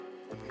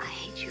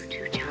you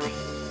too, Charlie.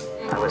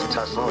 I was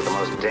tussling with the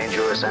most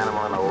dangerous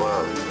animal in the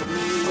world,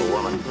 a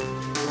woman.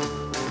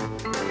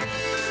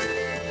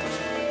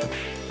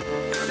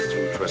 I'm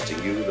through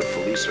trusting you, the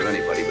police, or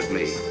anybody but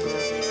me.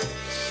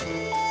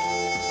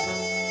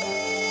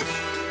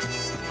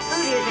 Who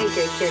do you think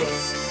you're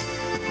kidding?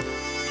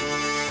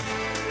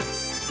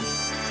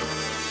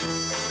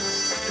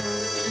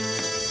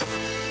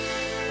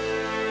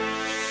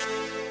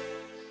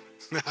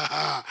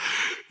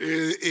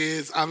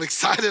 I'm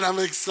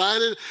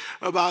excited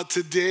about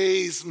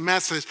today's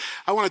message.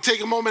 I want to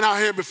take a moment out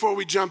here before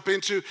we jump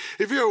into.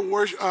 If you're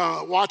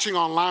watching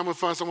online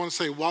with us, I want to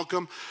say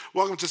welcome.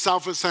 Welcome to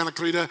Southwood Santa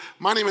Clarita.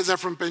 My name is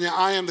Efrain Pena.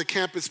 I am the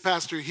campus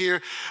pastor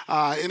here,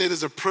 and it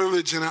is a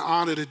privilege and an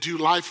honor to do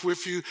life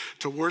with you,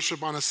 to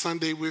worship on a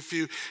Sunday with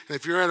you. And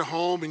if you're at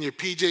home in your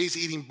PJs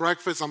eating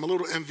breakfast, I'm a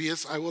little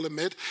envious, I will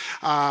admit,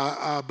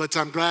 but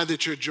I'm glad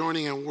that you're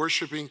joining and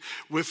worshiping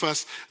with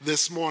us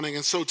this morning.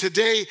 And so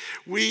today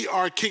we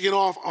are kicking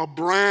off a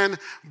brand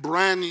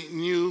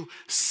new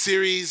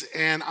series,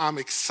 and I'm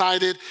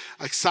excited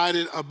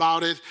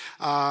about it.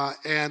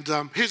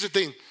 Here's the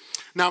thing.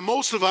 Now,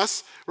 most of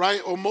us,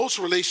 right, or most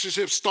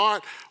relationships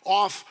start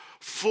off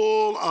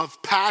full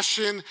of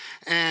passion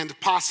and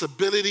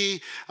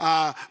possibility,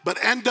 but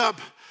end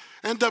up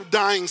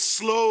dying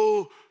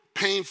slow,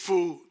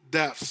 painful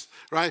deaths,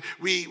 right?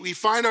 We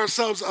find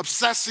ourselves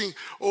obsessing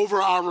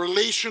over our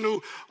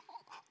relational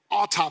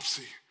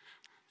autopsy.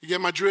 You get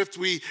my drift?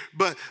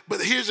 But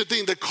here's the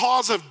thing. The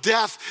cause of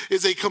death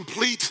is a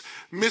complete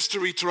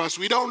mystery to us.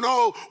 We don't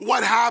know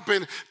what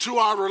happened to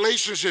our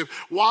relationship,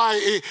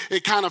 why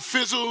it kind of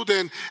fizzled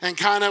and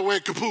kind of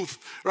went kapoof,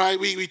 right?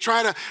 We're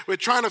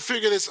trying to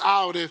figure this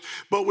out.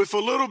 But with a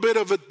little bit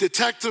of a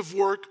detective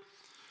work,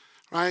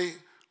 right,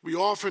 we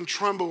often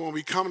tremble when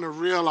we come to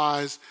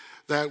realize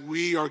that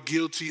we are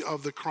guilty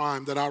of the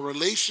crime, that our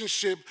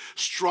relationship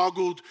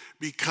struggled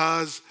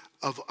because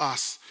of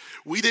us.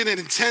 We didn't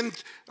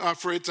intend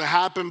for it to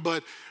happen,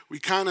 but we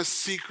kind of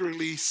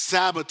secretly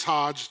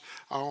sabotaged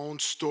our own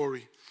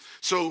story.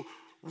 So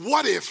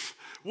what if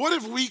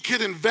we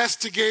could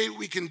investigate,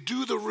 we can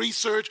do the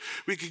research,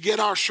 we could get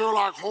our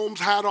Sherlock Holmes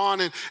hat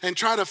on and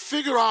try to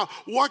figure out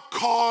what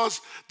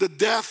caused the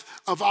death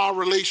of our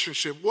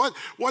relationship? What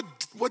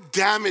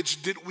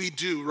damage did we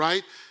do,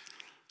 right?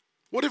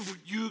 What if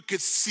you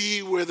could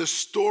see where the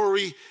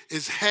story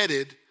is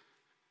headed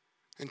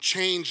and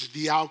change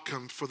the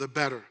outcome for the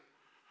better?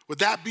 Would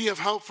that be of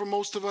help for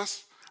most of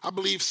us? I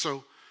believe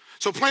so.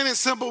 So plain and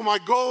simple, my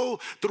goal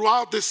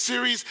throughout this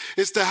series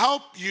is to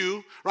help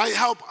you, right,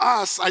 help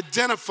us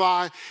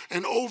identify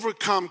and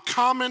overcome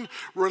common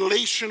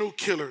relational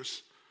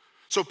killers.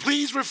 So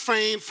please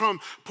refrain from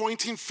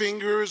pointing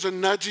fingers or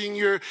nudging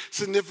your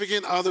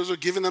significant others or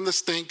giving them the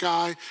stink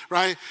eye,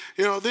 right?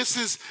 You know, this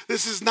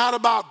is not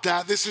about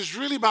that. This is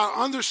really about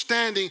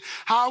understanding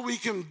how we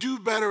can do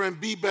better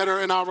and be better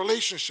in our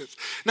relationships.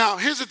 Now,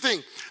 here's the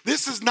thing.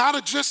 This is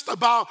not just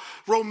about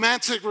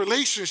romantic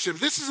relationships.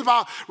 This is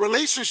about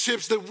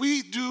relationships that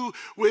we do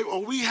with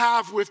or we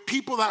have with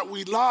people that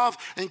we love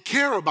and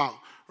care about,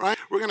 right?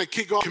 We're going to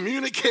kick off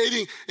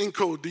communicating in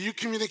code. Do you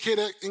communicate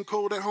in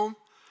code at home?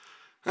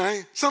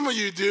 Right? Some of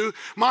you do.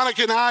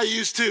 Monica and I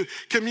used to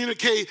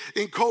communicate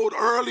in code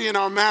early in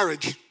our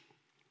marriage,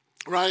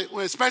 right?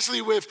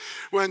 Especially when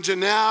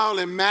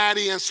Janelle and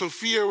Maddie and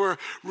Sophia were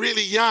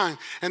really young.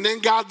 And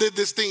then God did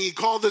this thing. He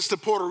called us to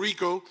Puerto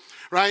Rico,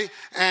 right?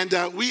 And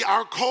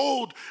our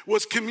code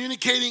was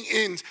communicating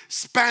in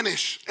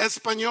Spanish,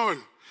 Espanol,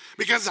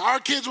 because our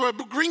kids were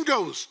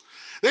gringos.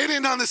 They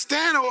didn't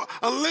understand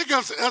a lick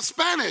of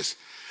Spanish.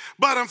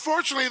 But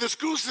unfortunately, the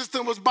school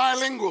system was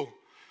bilingual.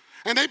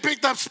 And they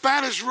picked up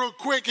Spanish real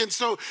quick, and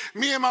so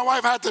me and my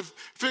wife had to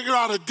figure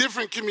out a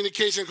different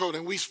communication code,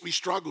 and we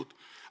struggled.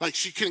 Like,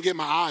 she couldn't get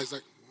my eyes.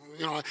 Like,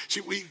 you know,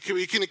 we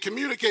couldn't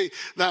communicate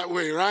that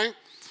way, right?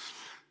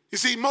 You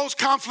see, most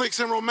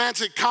conflicts in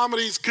romantic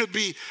comedies could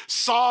be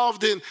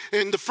solved in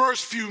the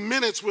first few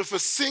minutes with a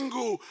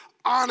single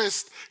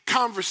honest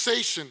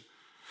conversation.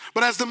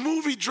 But as the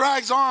movie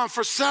drags on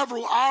for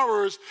several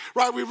hours,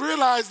 right, we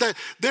realize that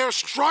they're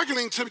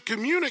struggling to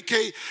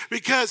communicate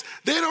because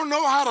they don't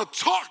know how to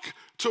talk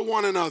to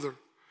one another.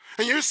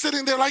 And you're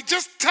sitting there like,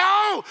 just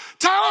tell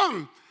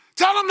them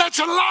that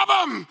you love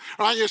them,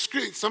 right? You're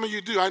screaming. Some of you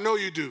do. I know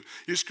you do.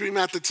 You scream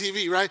at the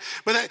TV, right?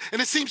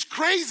 And it seems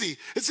crazy.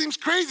 It seems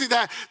crazy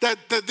that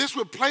this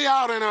would play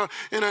out in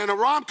a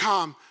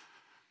rom-com.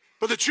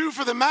 But the truth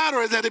of the matter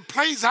is that it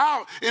plays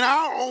out in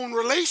our own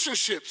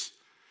relationships.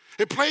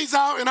 It plays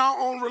out in our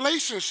own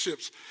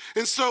relationships.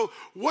 And so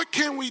what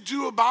can we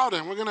do about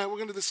it? We're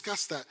gonna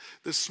discuss that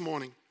this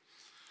morning.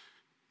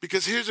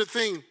 Because here's the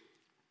thing.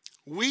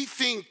 We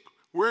think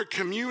we're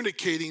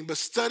communicating, but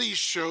studies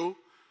show,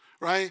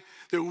 right,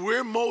 that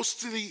we're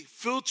mostly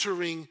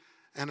filtering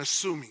and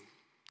assuming.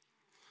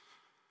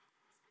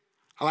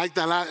 I like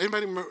that.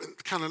 Anybody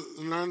kind of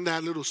learn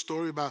that little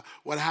story about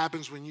what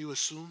happens when you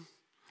assume?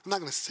 I'm not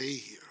going to say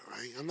it here,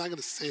 right? I'm not going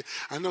to say it.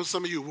 I know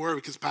some of you were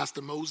because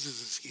Pastor Moses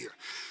is here.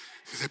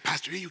 He said,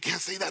 Pastor E, you can't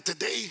say that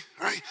today,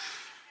 right?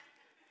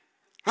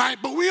 right?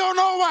 But we don't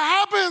know what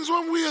happens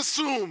when we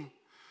assume.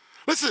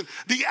 Listen,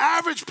 the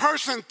average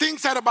person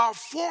thinks at about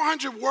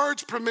 400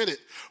 words per minute.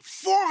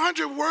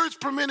 400 words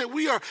per minute.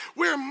 We're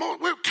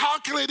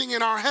calculating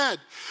in our head,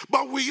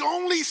 but we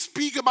only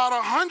speak about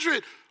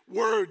 100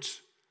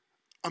 words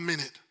a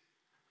minute.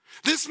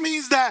 This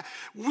means that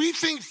we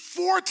think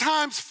 4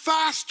 times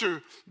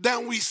faster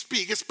than we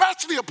speak,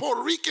 especially a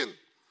Puerto Rican,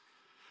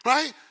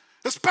 right?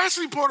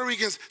 Especially Puerto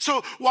Ricans.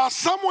 So while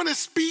someone is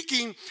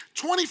speaking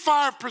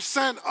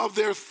 25% of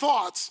their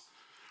thoughts,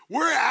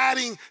 we're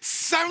adding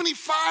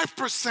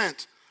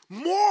 75%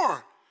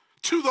 more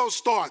to those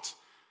thoughts,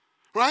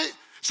 right?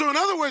 So in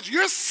other words,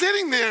 you're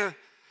sitting there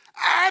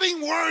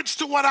adding words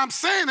to what I'm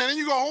saying, and then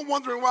you go home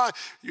wondering why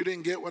you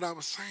didn't get what I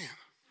was saying,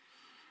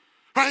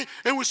 right?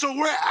 And so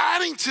we're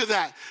adding to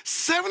that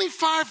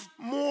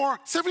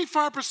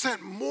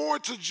 75% more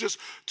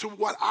to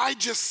what I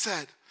just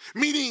said,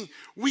 meaning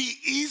we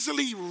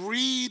easily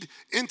read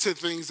into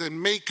things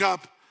and make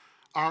up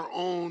our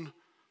own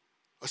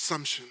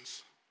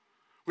assumptions.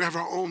 We have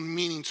our own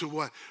meaning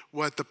to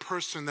what the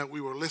person that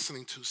we were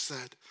listening to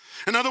said.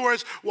 In other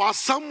words, while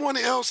someone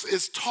else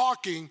is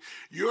talking,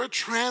 you're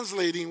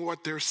translating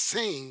what they're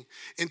saying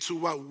into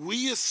what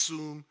we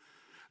assume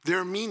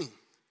their meaning,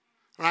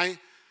 right?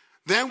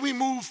 Then we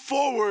move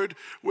forward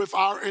with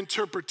our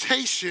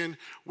interpretation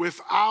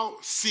without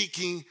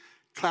seeking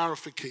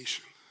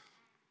clarification.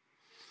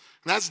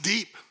 And that's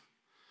deep.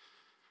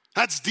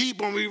 That's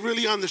deep when we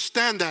really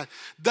understand that,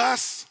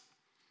 thus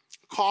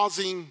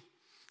causing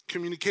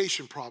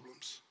communication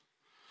problems.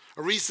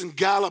 A recent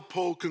Gallup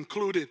poll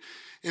concluded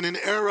in an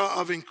era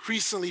of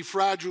increasingly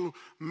fragile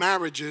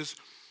marriages,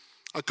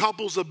 a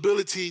couple's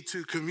ability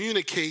to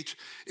communicate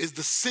is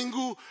the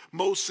single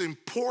most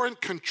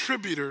important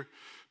contributor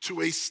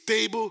to a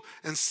stable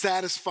and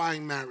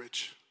satisfying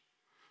marriage.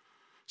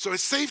 So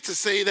it's safe to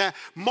say that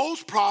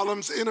most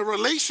problems in a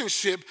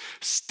relationship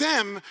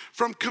stem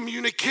from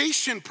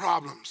communication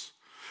problems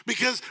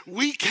because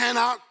we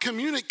cannot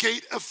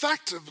communicate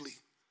effectively.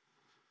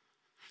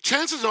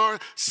 Chances are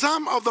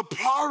some of the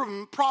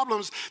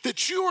problems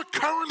that you are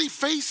currently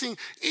facing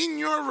in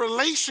your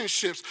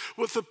relationships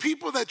with the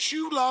people that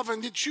you love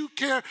and that you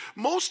care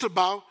most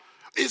about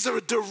is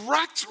a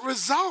direct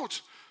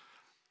result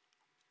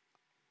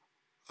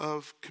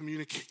of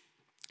communication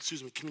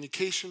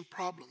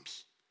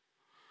problems.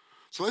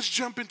 So let's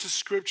jump into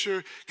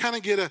scripture, kind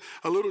of get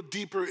a little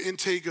deeper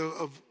intake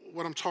of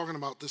what I'm talking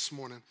about this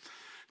morning.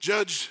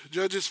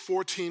 Judges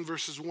 14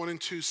 verses 1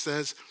 and 2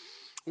 says,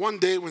 one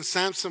day when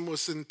Samson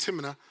was in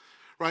Timnah,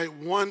 right,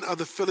 one of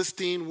the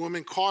Philistine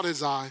women caught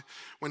his eye.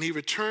 When he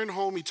returned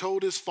home, he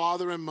told his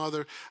father and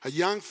mother, a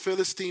young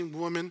Philistine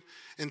woman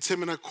in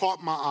Timnah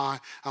caught my eye.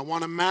 I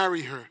want to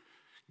marry her.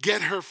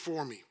 Get her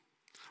for me.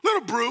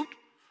 Little brute,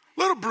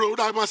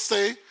 I must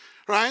say,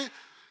 right?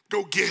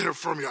 Go get her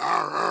for me,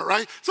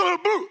 right? So little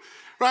brute,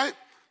 right?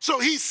 So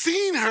he's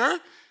seen her,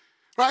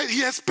 right?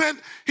 He had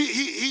spent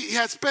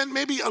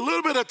maybe a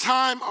little bit of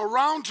time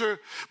around her,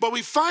 but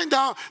we find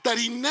out that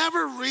he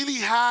never really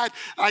had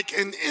like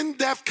an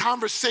in-depth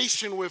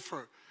conversation with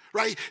her,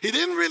 right? He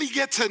didn't really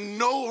get to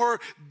know her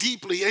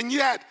deeply, and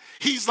yet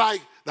he's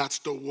like, that's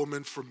the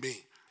woman for me.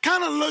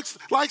 Kind of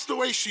likes the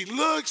way she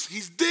looks.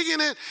 He's digging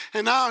it,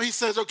 and now he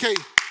says, okay,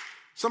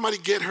 somebody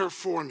get her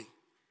for me,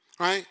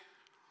 right?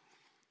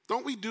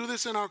 Don't we do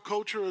this in our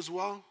culture as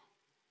well?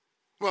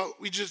 Well,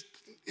 we just,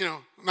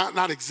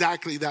 not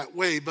exactly that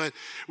way, but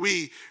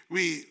we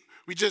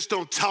just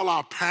don't tell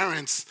our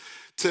parents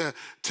to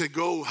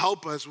go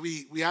help us.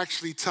 We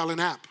actually tell an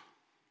app.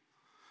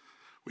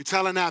 We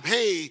tell an app,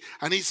 hey,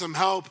 I need some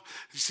help.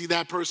 You see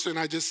that person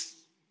I just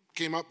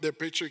came up, their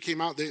picture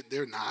came out,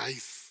 they're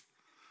nice.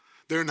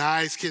 They're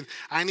nice.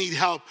 I need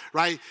help,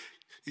 right?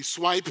 You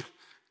swipe,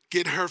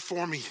 get her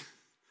for me.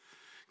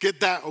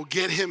 Get that or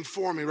get him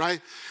for me, right?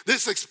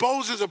 This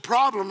exposes a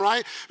problem,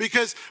 right?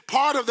 Because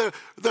part of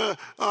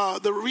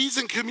the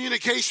reason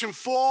communication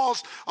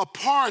falls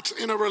apart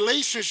in a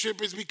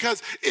relationship is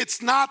because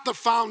it's not the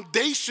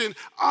foundation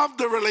of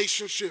the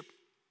relationship.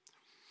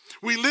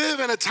 We live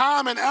in a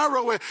time and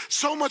era where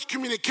so much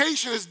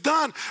communication is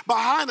done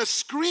behind a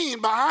screen,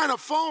 behind a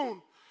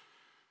phone.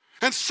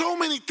 And so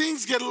many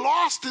things get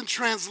lost in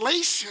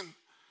translation.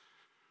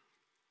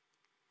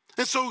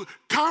 And so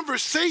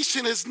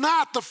conversation is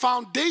not the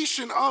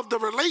foundation of the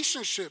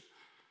relationship.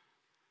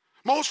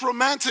 Most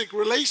romantic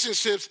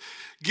relationships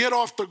get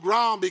off the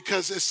ground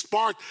because it's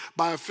sparked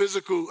by a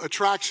physical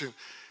attraction.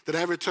 Did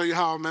I ever tell you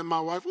how I met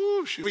my wife?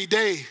 Every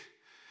day.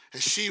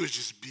 And she was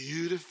just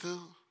beautiful.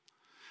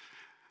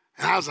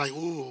 And I was like,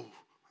 ooh,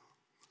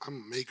 I'm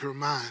going to make her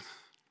mine.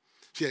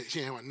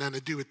 She ain't want nothing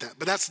to do with that.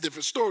 But that's a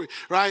different story,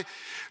 right?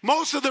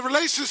 Most of the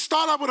relationships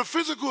start out with a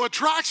physical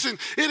attraction.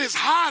 It is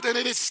hot and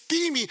it is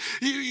steamy.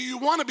 You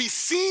want to be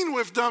seen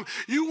with them.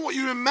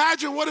 You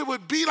imagine what it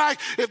would be like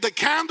if the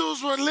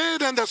candles were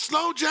lit and the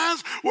slow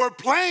jams were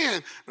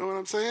playing. Know what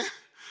I'm saying?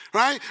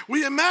 right?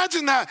 We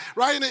imagine that,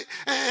 right?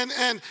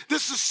 And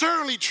this is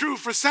certainly true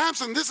for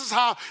Samson. This is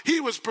how he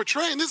was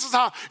portraying. This is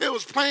how it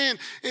was playing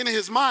in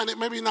his mind. It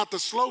maybe not the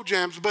slow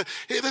jams, but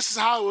this is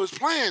how it was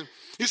playing.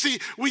 You see,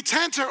 we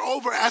tend to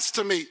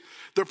overestimate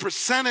the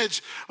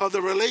percentage of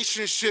the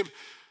relationship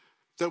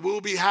that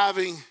we'll be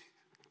having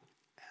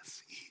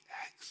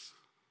sex.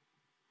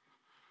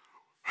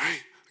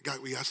 Right?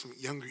 We got some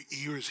younger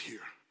ears here.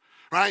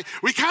 Right?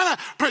 We kind of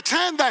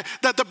pretend that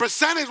the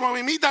percentage when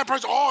we meet that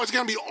person, it's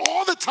going to be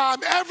all the time,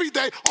 every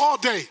day, all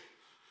day.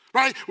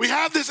 Right? We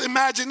have this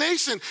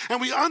imagination and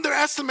we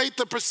underestimate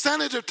the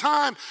percentage of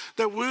time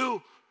that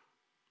will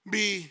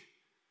be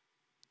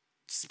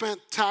spent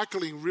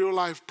tackling real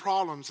life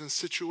problems and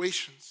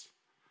situations.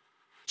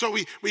 So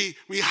we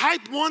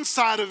hype one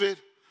side of it,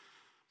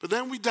 but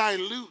then we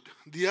dilute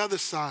the other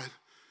side.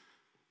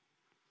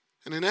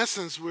 And in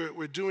essence,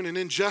 we're doing an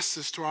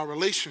injustice to our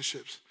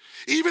relationships.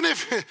 Even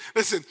if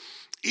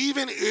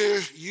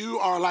you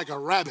are like a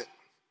rabbit,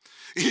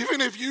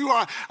 even if you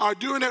are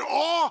doing it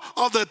all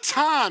of the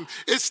time,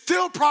 it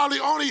still probably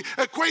only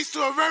equates to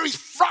a very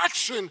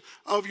fraction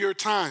of your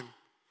time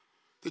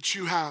that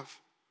you have.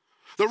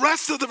 The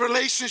rest of the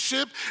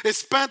relationship is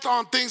spent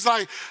on things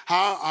like,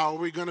 how are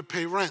we going to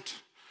pay rent?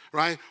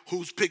 Right?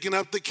 Who's picking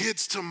up the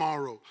kids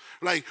tomorrow?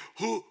 Like,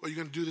 are you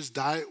going to do this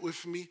diet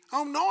with me?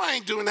 Oh, no, I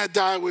ain't doing that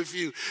diet with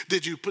you.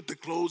 Did you put the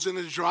clothes in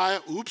the dryer?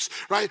 Oops,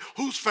 right?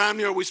 Whose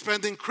family are we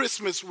spending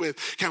Christmas with?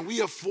 Can we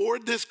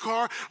afford this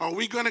car? Are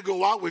we going to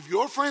go out with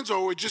your friends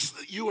or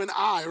just you and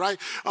I, right?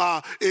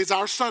 Is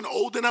our son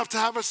old enough to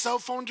have a cell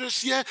phone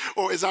just yet?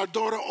 Or is our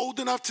daughter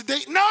old enough to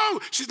date? No,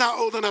 she's not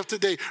old enough to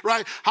date,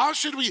 right? How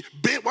should we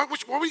binge? What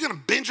are we going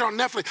to binge on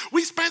Netflix?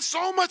 We spend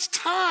so much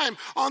time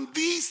on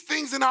these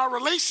things in our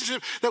relationship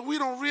that we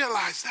don't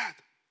realize that.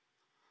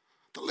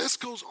 The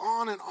list goes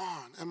on and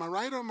on. Am I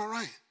right or am I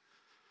right?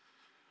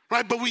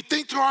 Right, but we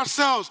think to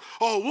ourselves,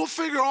 we'll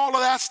figure all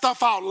of that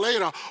stuff out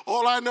later.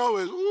 All I know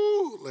is,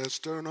 let's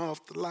turn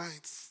off the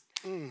lights.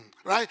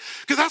 Right?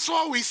 Because that's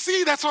all we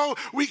see. That's all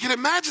we can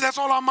imagine. That's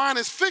all our mind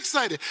is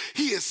fixated.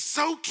 He is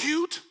so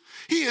cute.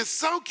 He is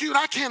so cute.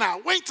 I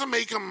cannot wait to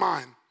make him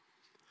mine.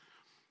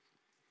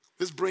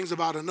 This brings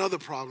about another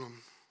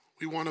problem.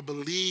 We want to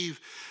believe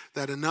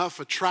that enough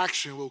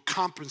attraction will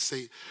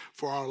compensate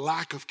for our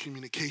lack of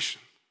communication.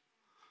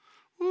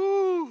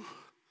 Woo.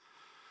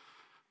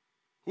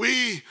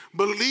 We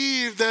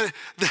believe that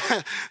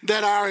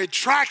our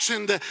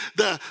attraction,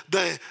 the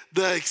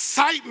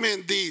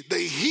excitement, the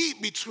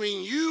heat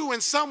between you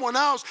and someone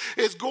else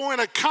is going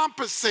to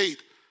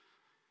compensate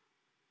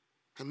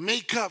and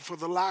make up for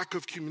the lack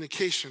of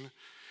communication.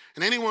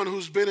 And anyone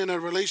who's been in a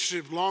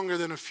relationship longer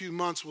than a few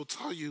months will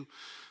tell you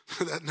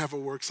that never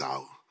works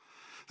out.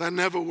 That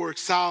never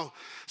works out.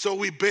 So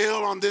we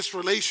bail on this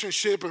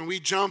relationship and we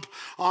jump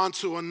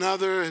onto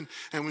another and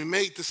we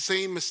make the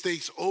same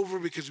mistakes over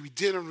because we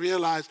didn't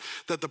realize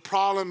that the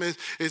problem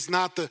is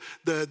not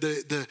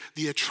the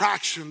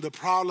attraction. The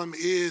problem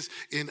is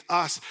in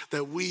us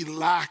that we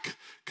lack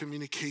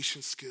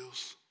communication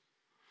skills.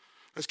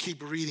 Let's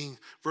keep reading.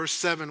 Verse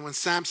 7, when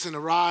Samson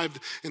arrived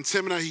in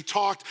Timnah, he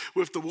talked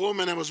with the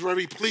woman and was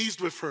very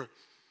pleased with her.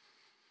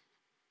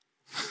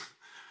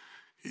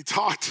 He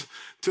talked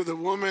to the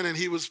woman and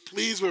he was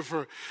pleased with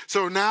her.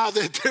 So now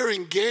that they're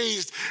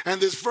engaged and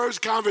this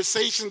first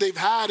conversation they've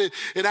had,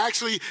 it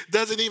actually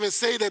doesn't even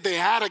say that they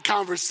had a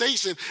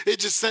conversation. It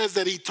just says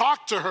that he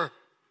talked to her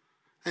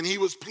and he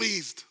was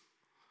pleased.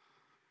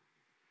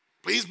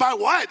 Pleased by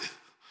what?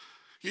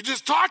 You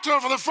just talked to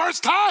her for the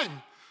first time.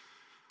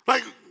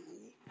 Like,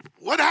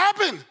 what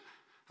happened?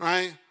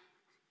 Right?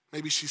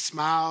 Maybe she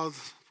smiled,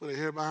 put her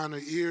hair behind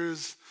her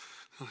ears.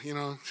 You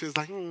know, she was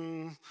like,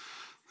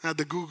 had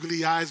the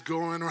googly eyes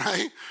going,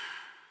 right?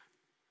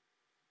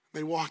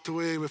 They walked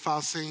away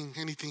without saying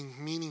anything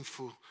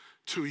meaningful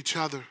to each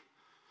other.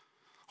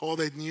 All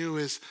they knew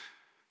is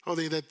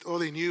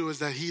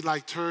that he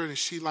liked her and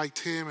she liked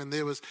him, and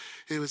it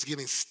was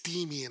getting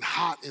steamy and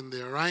hot in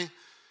there, right?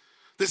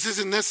 This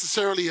isn't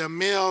necessarily a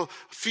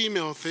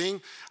male-female thing.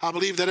 I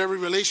believe that every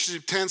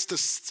relationship tends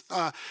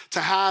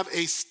to have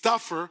a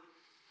stuffer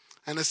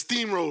and a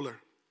steamroller.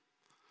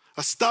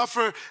 A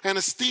stuffer and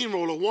a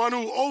steamroller, one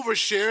who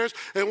overshares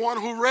and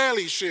one who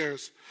rarely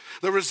shares.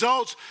 The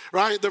results,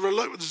 right? The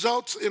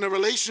results in a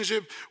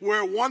relationship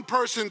where one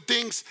person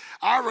thinks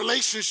our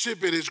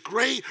relationship, it is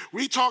great,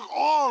 we talk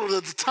all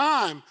of the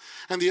time,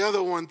 and the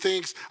other one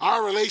thinks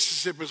our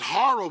relationship is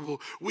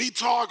horrible, we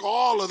talk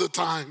all of the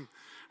time,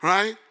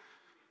 right?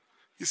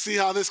 You see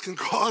how this can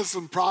cause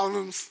some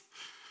problems?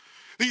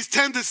 These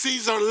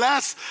tendencies are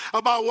less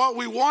about what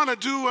we want to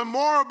do and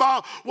more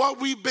about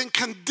what we've been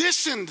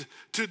conditioned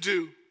to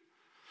do.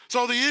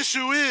 So the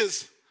issue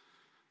is,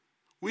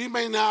 we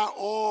may not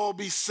all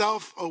be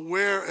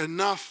self-aware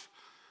enough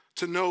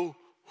to know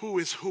who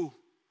is who.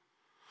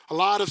 A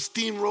lot of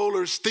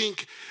steamrollers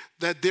think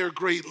that they're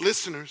great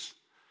listeners,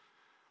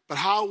 but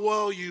how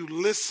well you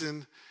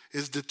listen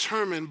is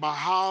determined by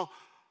how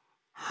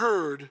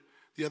heard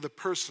the other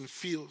person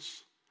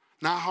feels,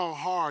 not how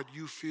hard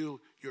you feel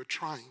you're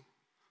trying.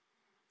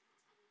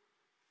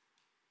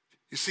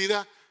 You see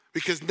that?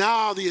 Because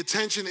now the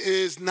attention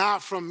is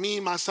not from me,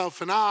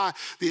 myself, and I.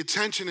 The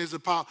attention is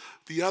about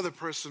the other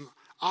person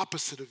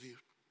opposite of you.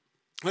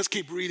 Let's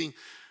keep reading.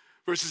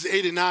 Verses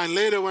 8 and 9.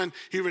 Later, when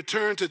he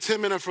returned to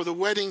Timnah for the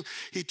wedding,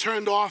 he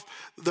turned off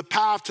the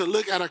path to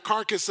look at a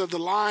carcass of the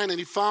lion, and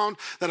he found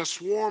that a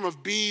swarm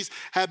of bees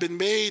had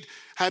made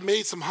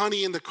some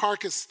honey in the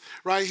carcass,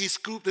 right? He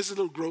scooped, this is a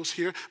little gross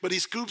here, but he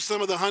scooped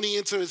some of the honey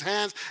into his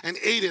hands and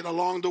ate it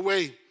along the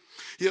way.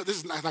 You know, this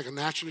is like a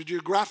National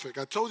Geographic.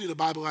 I told you the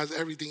Bible has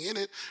everything in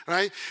it,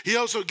 right? He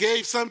also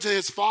gave some to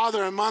his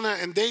father and mother,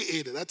 and they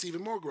ate it. That's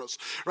even more gross,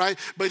 right?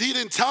 But he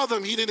didn't tell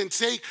them he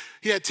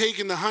had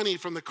taken the honey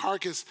from the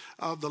carcass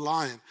of the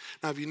lion.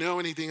 Now, if you know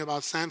anything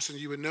about Samson,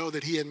 you would know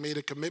that he had made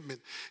a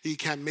commitment. He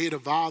had made a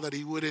vow that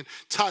he wouldn't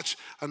touch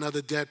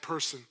another dead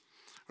person,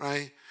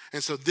 right?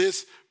 And so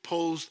this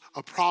posed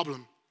a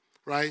problem,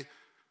 right?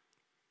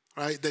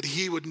 That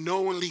he would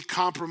knowingly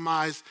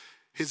compromise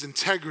his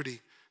integrity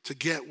to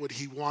get what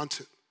he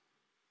wanted.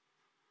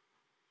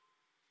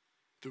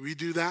 Do we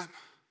do that?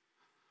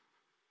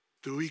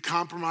 Do we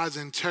compromise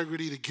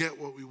integrity to get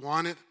what we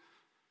wanted?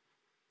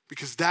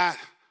 Because that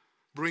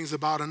brings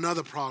about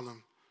another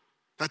problem.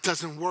 That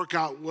doesn't work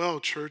out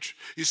well, church.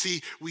 You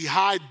see, we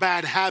hide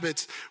bad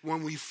habits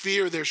when we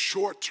fear their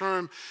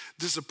short-term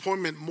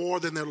disappointment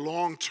more than their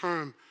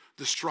long-term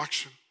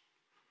destruction.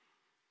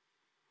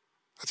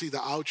 That's either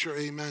ouch or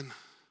amen.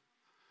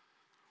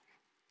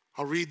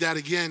 I'll read that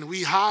again.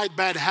 We hide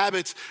bad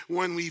habits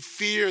when we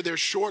fear their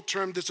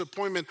short-term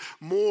disappointment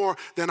more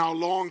than our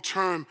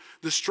long-term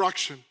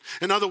destruction.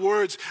 In other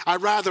words,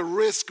 I'd rather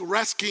risk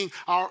wrecking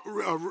our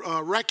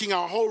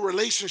whole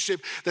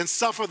relationship than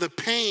suffer the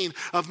pain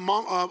of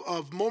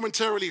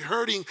momentarily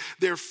hurting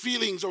their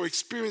feelings or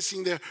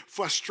experiencing their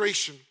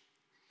frustration.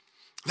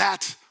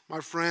 That, my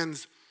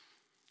friends,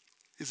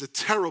 is a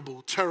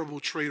terrible, terrible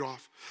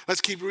trade-off.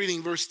 Let's keep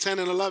reading verse 10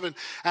 and 11.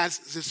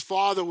 As his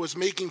father was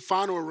making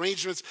final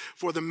arrangements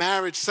for the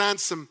marriage,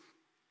 Samson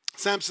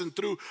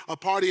threw a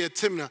party at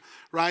Timnah,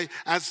 right?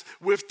 As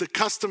with the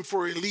custom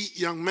for elite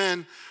young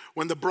men,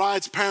 when the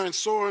bride's parents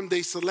saw him,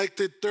 they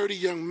selected 30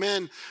 young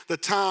men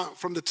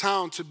from the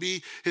town to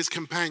be his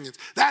companions.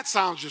 That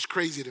sounds just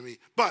crazy to me,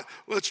 but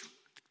let's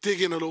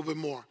dig in a little bit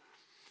more.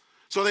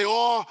 So they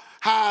all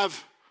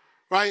have,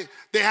 right?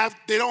 They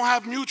don't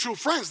have mutual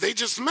friends. They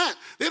just met.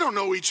 They don't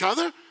know each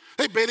other.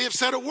 They barely have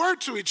said a word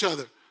to each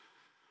other.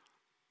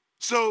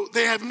 So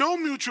they have no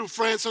mutual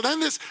friends. So then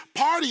this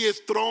party is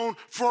thrown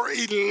for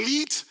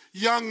elite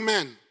young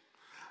men.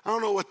 I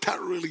don't know what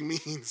that really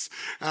means.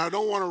 And I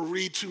don't want to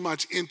read too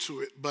much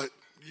into it, but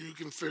you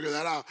can figure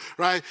that out,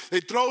 right?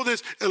 They throw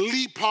this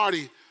elite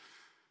party.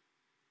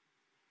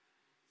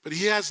 But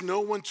he has no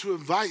one to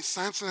invite.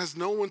 Samson has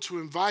no one to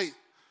invite.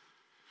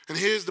 And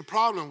here's the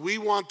problem. We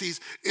want these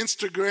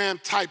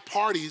Instagram-type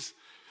parties,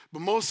 but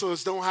most of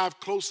us don't have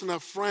close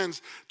enough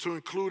friends to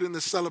include in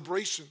the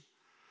celebration.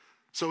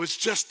 So it's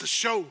just the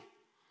show,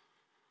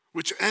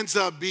 which ends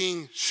up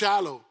being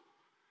shallow.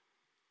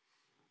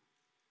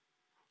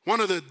 One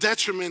of the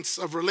detriments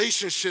of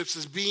relationships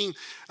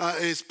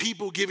is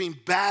people giving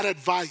bad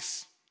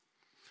advice.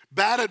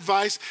 Bad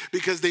advice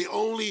because they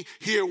only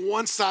hear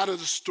one side of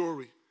the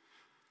story.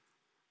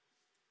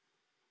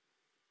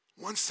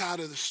 One side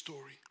of the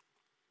story.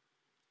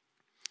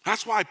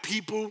 That's why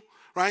people,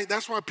 right?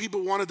 That's why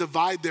people want to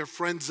divide their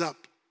friends up.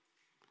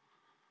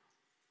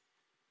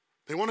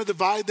 They want to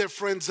divide their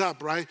friends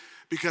up, right?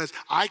 Because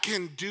I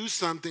can do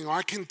something or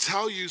I can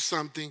tell you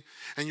something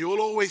and you'll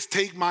always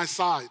take my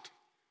side.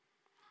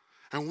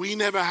 And we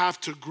never have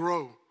to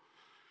grow.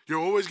 You're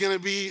always going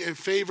to be in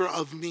favor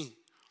of me.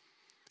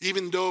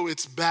 Even though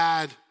it's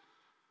bad,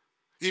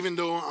 even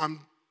though I'm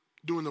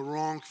doing the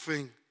wrong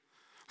thing.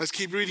 Let's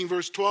keep reading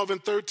verse 12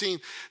 and 13.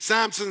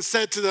 Samson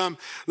said to them,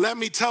 let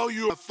me tell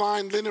you a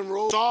fine linen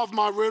robe. Solve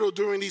my riddle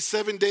during these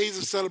 7 days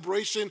of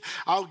celebration.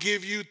 I'll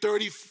give you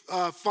 30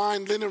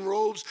 fine linen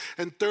robes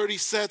and 30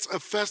 sets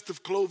of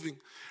festive clothing.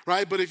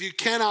 Right? But if you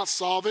cannot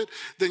solve it,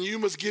 then you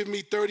must give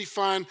me 30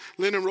 fine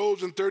linen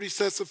robes and 30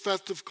 sets of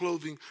festive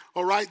clothing.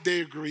 All right,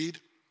 they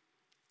agreed.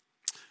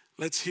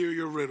 Let's hear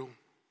your riddle.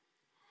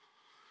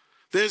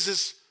 There's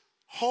this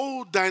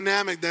whole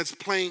dynamic that's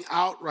playing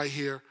out right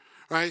here.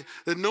 Right?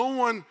 That no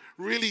one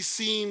really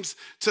seems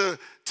to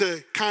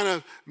kind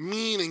of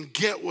mean and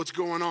get what's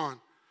going on.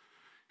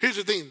 Here's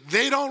the thing.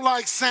 They don't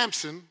like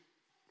Samson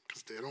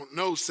because they don't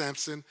know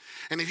Samson.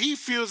 And if he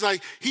feels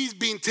like he's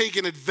being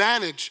taken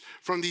advantage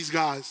from these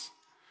guys,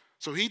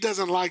 so he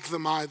doesn't like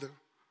them either.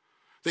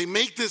 They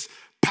make this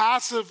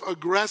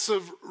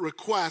passive-aggressive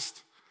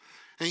request,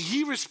 and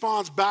he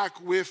responds back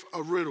with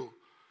a riddle.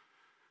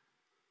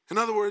 In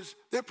other words,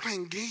 they're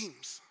playing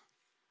games.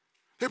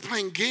 They're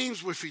playing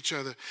games with each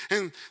other.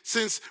 And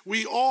since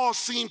we all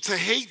seem to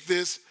hate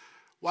this,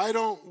 why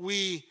don't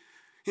we,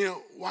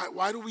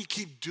 why do we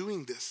keep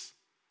doing this?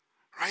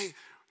 Right?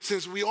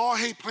 Since we all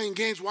hate playing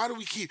games, why do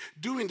we keep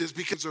doing this?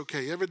 Because it's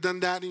okay. You ever done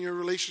that in your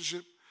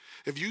relationship?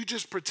 If you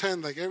just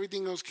pretend like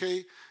everything is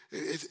okay,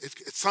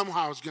 it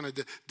somehow is going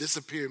to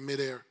disappear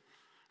midair,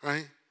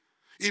 right?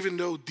 even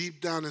though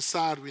deep down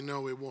inside we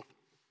know it won't.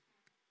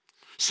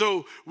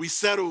 So we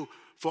settle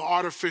for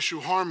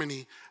artificial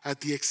harmony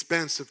at the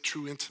expense of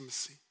true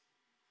intimacy.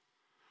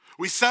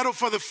 We settle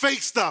for the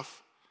fake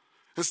stuff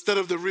instead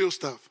of the real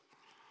stuff.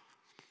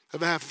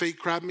 Ever have fake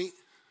crab meat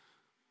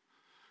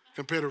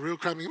compared to real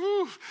crab meat?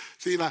 Woo.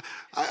 See, like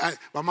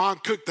my mom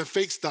cooked the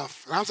fake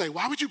stuff. And I was like,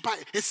 why would you buy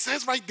it? It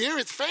says right there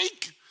it's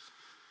fake.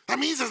 That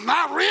means it's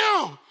not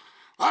real.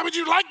 Why would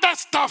you like that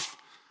stuff?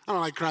 I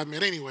don't like crab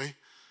meat anyway.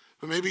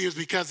 But maybe it was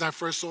because I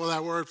first saw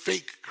that word,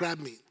 fake crab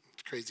meat.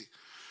 It's crazy.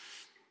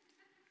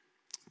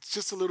 It's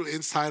just a little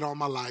insight on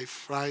my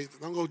life, right?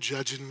 Don't go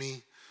judging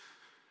me.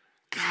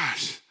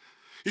 Gosh.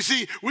 You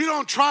see, we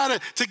don't try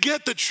to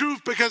get the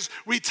truth because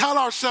we tell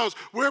ourselves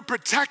we're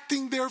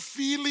protecting their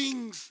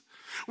feelings.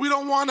 We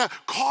don't want to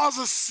cause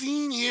a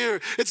scene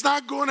here. It's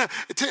not going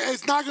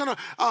to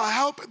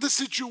help the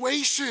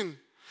situation.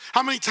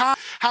 How many times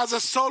has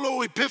a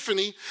solo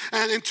epiphany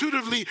and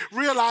intuitively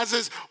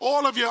realizes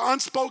all of your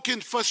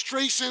unspoken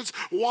frustrations,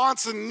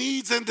 wants, and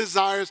needs and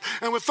desires,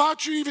 and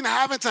without you even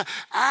having to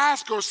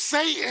ask or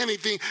say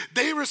anything,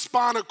 they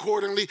respond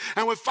accordingly,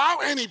 and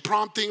without any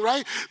prompting,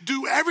 right,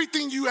 do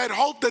everything you had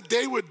hoped that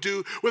they would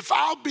do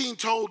without being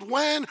told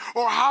when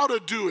or how to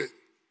do it.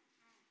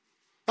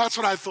 That's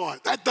what I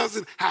thought. That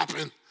doesn't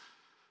happen.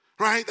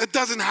 Right? That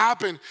doesn't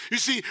happen. You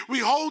see, we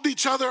hold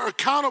each other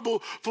accountable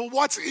for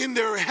what's in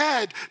their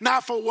head,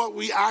 not for what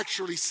we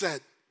actually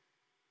said.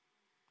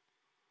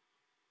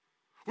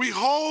 We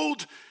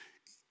hold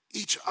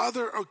each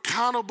other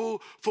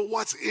accountable for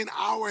what's in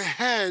our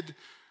head,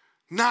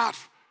 not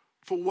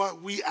for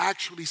what we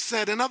actually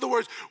said. In other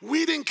words,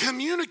 we didn't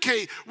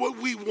communicate what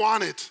we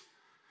wanted.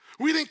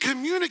 We didn't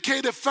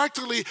communicate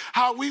effectively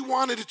how we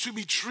wanted it to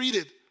be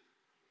treated,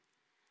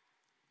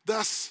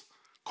 thus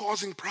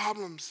causing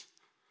problems.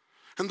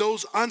 And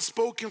those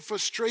unspoken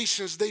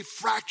frustrations, they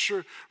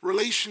fracture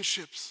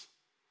relationships.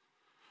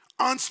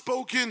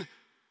 Unspoken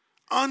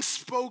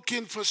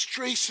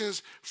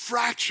frustrations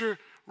fracture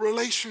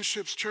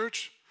relationships,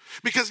 church.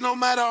 Because no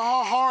matter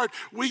how hard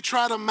we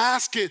try to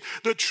mask it,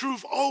 the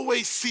truth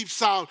always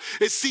seeps out.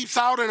 It seeps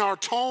out in our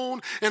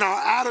tone, in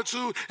our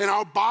attitude, in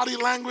our body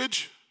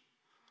language.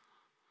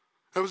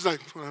 I was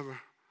like, whatever.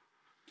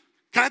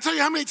 Can I tell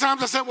you how many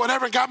times I said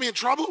whatever and got me in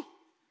trouble?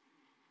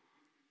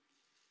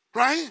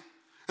 Right?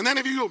 And then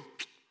if you go,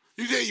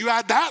 you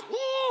add that,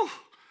 woo,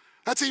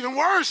 that's even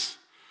worse.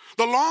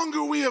 The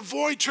longer we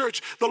avoid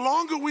church, the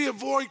longer we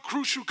avoid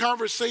crucial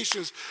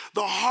conversations,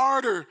 the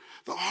harder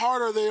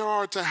they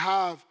are to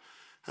have,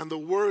 and the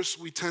worse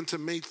we tend to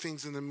make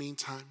things in the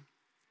meantime.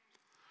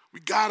 We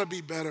gotta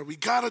be better. We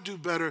gotta do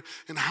better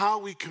in how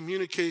we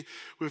communicate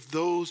with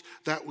those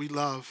that we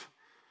love.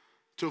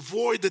 To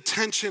avoid the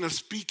tension of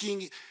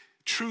speaking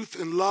truth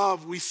in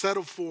love, we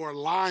settle for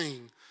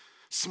lying,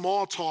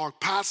 small talk,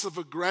 passive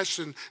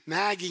aggression,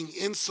 nagging,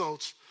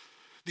 insults,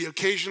 the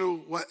occasional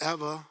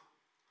whatever,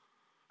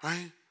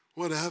 right?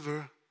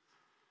 Whatever.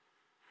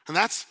 And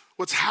that's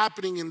what's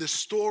happening in this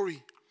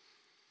story.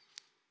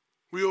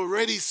 We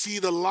already see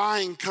the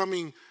lying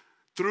coming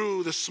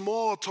through, the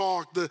small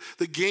talk,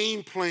 the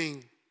game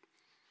playing.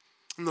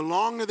 And the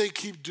longer they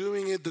keep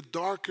doing it, the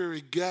darker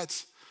it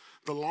gets.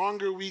 The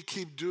longer we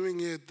keep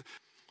doing it,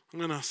 I'm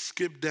going to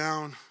skip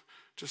down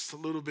just a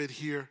little bit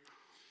here.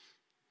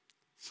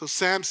 So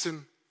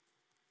Samson,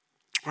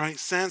 right?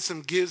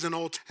 Samson gives an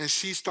oath, and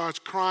she starts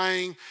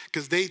crying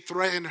because they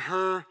threaten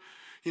her.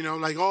 You know,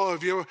 like, oh,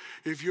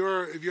 if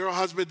your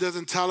husband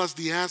doesn't tell us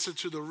the answer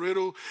to the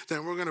riddle,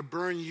 then we're gonna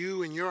burn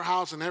you and your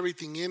house and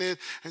everything in it.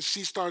 And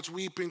she starts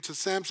weeping to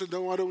Samson.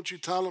 Why don't you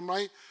tell him,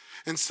 right?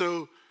 And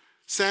so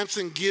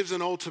Samson gives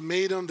an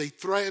ultimatum. They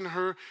threaten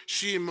her.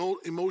 She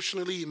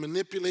emotionally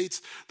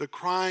manipulates the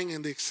crying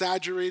and the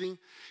exaggerating.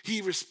 He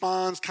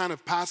responds kind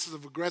of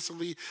passive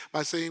aggressively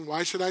by saying,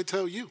 why should I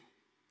tell you?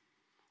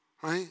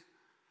 Right?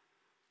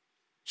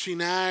 She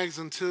nags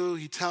until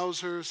he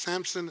tells her.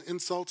 Samson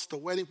insults the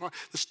wedding party.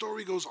 The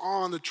story goes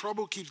on. The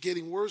trouble keeps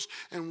getting worse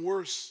and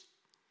worse.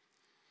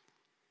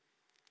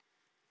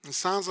 It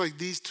sounds like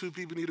these two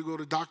people need to go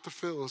to Dr.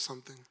 Phil or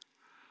something.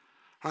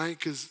 Right?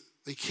 Because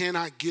they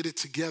cannot get it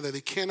together.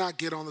 They cannot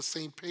get on the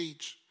same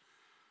page.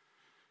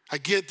 I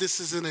get this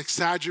is an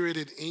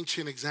exaggerated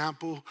ancient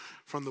example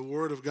from the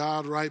Word of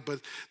God, right? But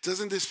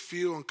doesn't this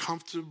feel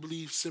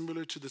uncomfortably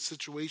similar to the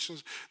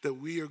situations that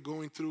we are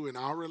going through in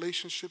our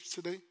relationships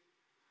today?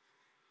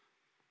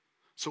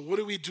 So what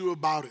do we do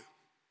about it?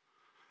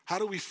 How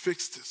do we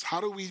fix this? How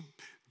do we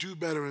do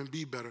better and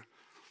be better?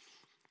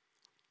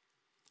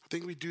 I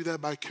think we do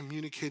that by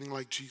communicating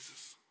like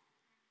Jesus.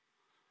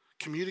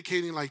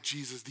 Communicating like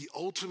Jesus, the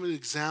ultimate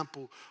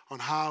example on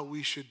how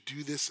we should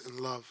do this in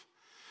love.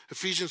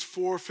 Ephesians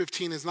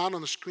 4:15 is not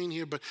on the screen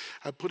here, but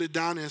I put it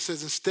down and it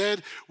says,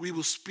 instead, we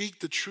will speak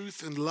the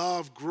truth in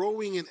love,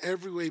 growing in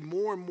every way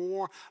more and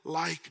more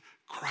like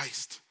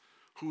Christ,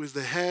 who is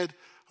the head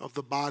of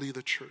the body of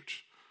the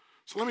church.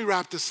 So let me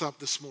wrap this up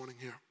this morning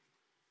here.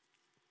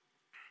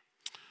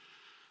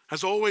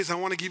 As always, I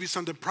want to give you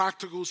something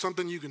practical,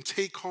 something you can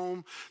take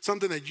home,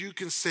 something that you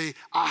can say,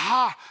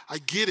 aha, I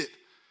get it.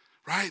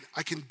 right?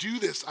 I can do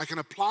this. I can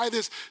apply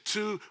this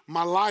to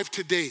my life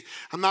today.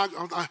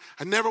 I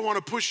never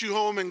want to push you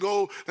home and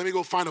go, let me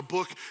go find a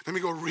book. Let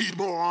me go read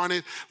more on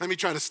it. Let me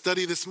try to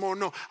study this more.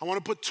 No, I want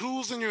to put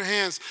tools in your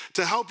hands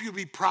to help you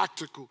be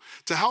practical,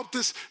 to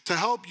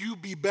help you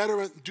be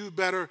better and do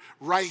better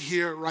right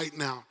here, right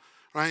now,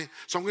 right?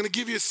 So I'm going to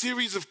give you a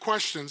series of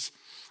questions,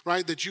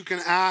 right, that you can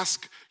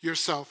ask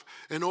yourself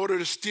in order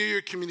to steer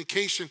your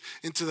communication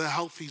into the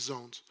healthy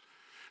zones.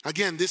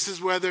 Again, this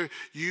is whether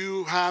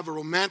you have a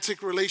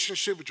romantic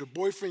relationship with your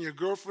boyfriend, your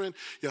girlfriend,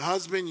 your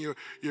husband,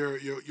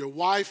 your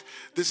wife.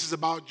 This is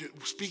about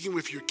speaking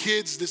with your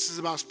kids. This is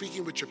about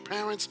speaking with your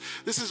parents.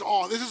 This is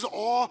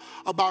all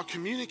about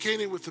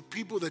communicating with the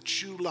people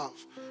that you love,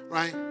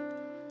 right?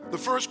 The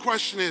first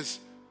question is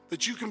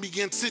that you can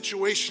begin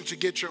situation to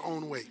get your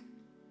own way,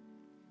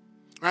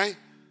 right?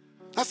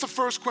 That's the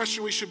first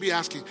question we should be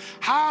asking.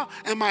 How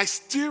am I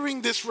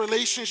steering this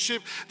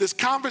relationship, this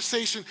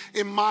conversation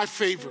in my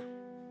favor?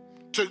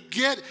 To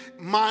get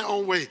my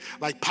own way,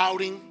 like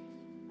pouting,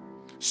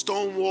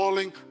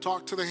 stonewalling,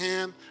 talk to the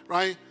hand,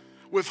 right?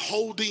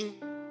 Withholding,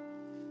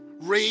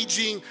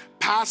 raging,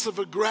 passive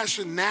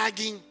aggression,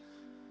 nagging.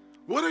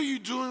 What are you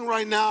doing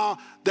right now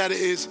that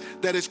is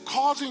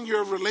causing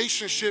your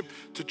relationship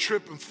to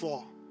trip and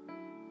fall?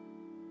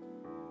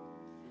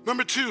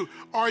 Number 2,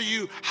 are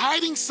you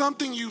hiding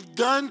something you've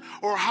done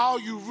or how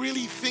you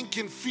really think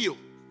and feel?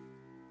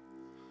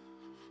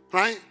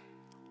 Right?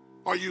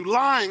 Are you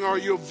lying? Are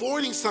you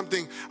avoiding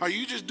something? Are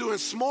you just doing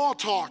small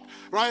talk,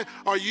 right?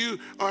 Are you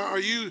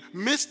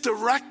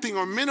misdirecting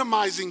or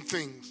minimizing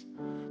things?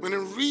 When it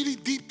really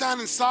deep down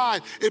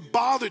inside, it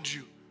bothered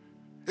you.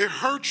 It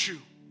hurt you.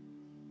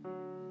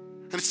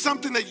 And it's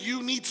something that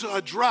you need to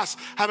address.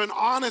 Have an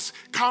honest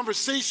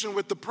conversation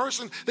with the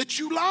person that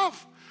you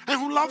love and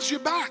who loves you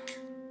back.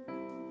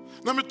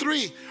 Number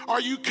 3,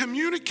 are you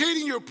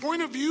communicating your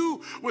point of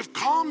view with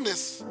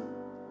calmness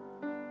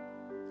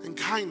and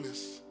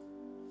kindness?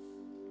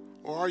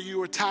 Or are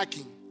you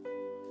attacking,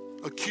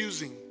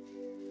 accusing,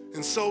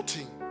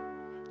 insulting,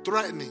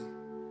 threatening?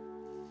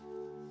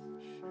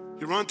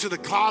 You run to the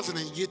closet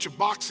and you get your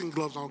boxing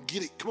gloves on.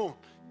 Get it, come on.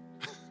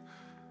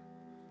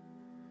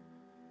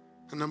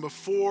 And number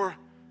 4,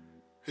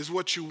 is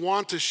what you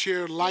want to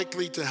share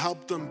likely to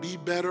help them be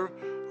better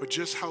or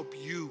just help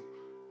you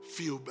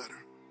feel better?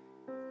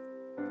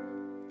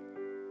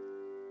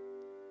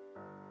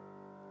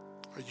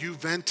 Are you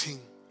venting,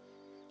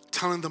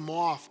 telling them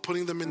off,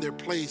 putting them in their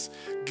place,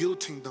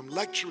 guilting them,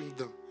 lecturing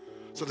them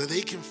so that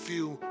they can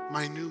feel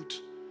minute,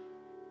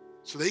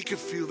 so they can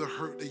feel the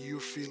hurt that you're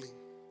feeling?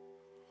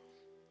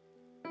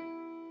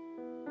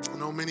 I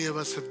know many of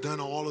us have done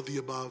all of the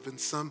above in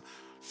some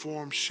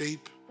form,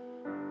 shape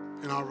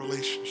in our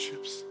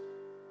relationships.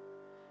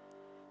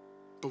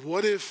 But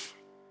what if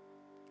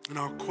in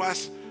our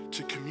quest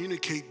to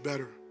communicate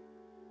better,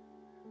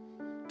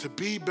 to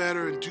be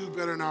better and do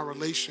better in our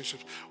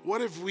relationships,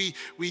 what if we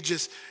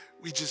just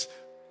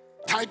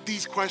type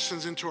these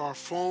questions into our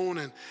phone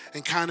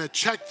and kind of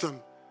check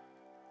them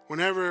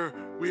whenever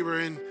we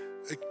were in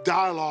a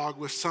dialogue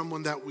with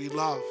someone that we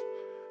love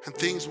and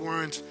things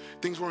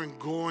weren't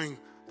going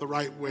the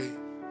right way?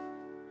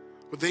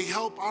 Would they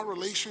help our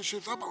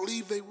relationships? I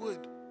believe they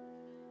would.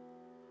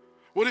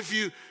 What if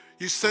you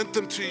sent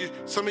them to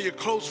some of your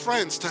close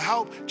friends to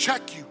help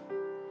check you,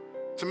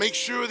 to make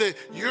sure that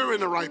you're in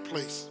the right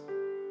place,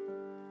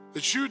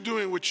 that you're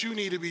doing what you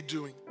need to be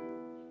doing,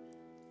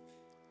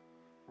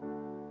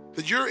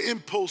 that your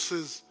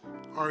impulses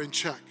are in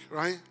check,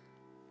 right?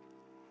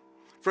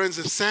 Friends,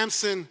 if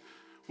Samson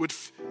would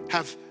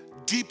have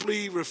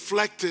deeply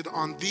reflected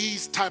on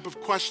these type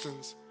of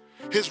questions,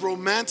 his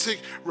romantic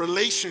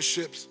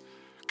relationships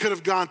could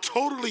have gone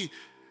totally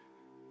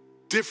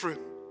different.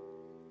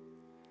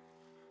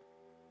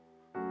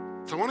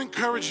 So I want to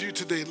encourage you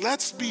today,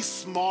 let's be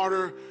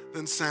smarter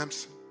than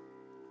Samson.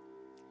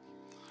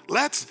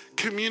 Let's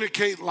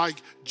communicate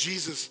like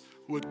Jesus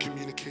would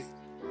communicate.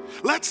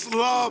 Let's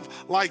love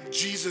like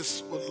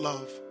Jesus would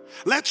love.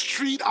 Let's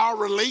treat our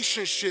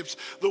relationships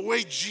the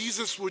way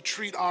Jesus would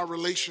treat our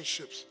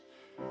relationships.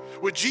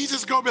 Would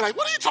Jesus go be like,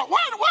 what are you talking,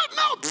 what?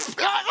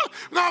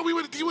 No,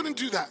 he wouldn't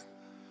do that.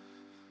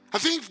 I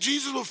think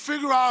Jesus will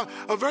figure out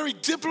a very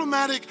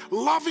diplomatic,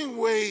 loving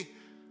way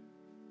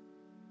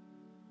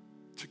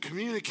to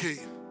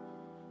communicate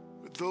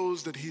with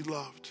those that he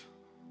loved.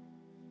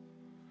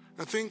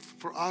 I think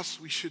for us,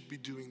 we should be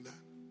doing that.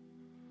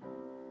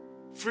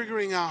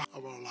 Figuring out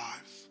of our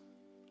lives.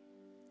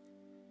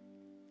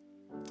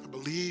 I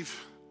believe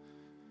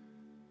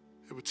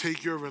it would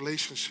take your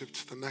relationship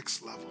to the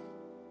next level.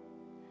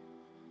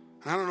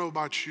 And I don't know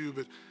about you,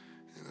 but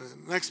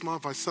next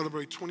month I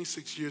celebrate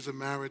 26 years of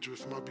marriage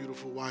with my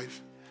beautiful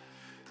wife.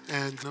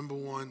 And number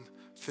one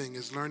thing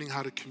is learning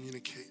how to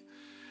communicate.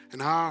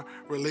 And our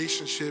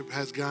relationship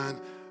has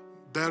gone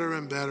better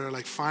and better,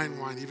 like fine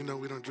wine, even though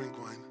we don't drink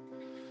wine.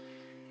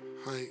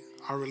 Like,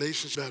 our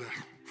relationship better.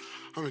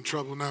 I'm in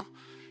trouble now.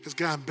 It's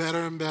gotten better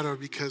and better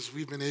because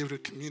we've been able to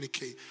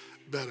communicate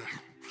better.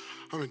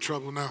 I'm in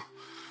trouble now.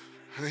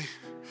 Right?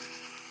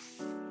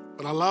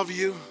 But I love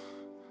you.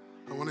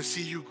 I want to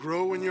see you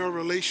grow in your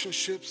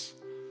relationships.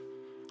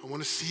 I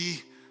want to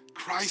see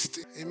Christ.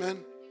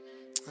 Amen.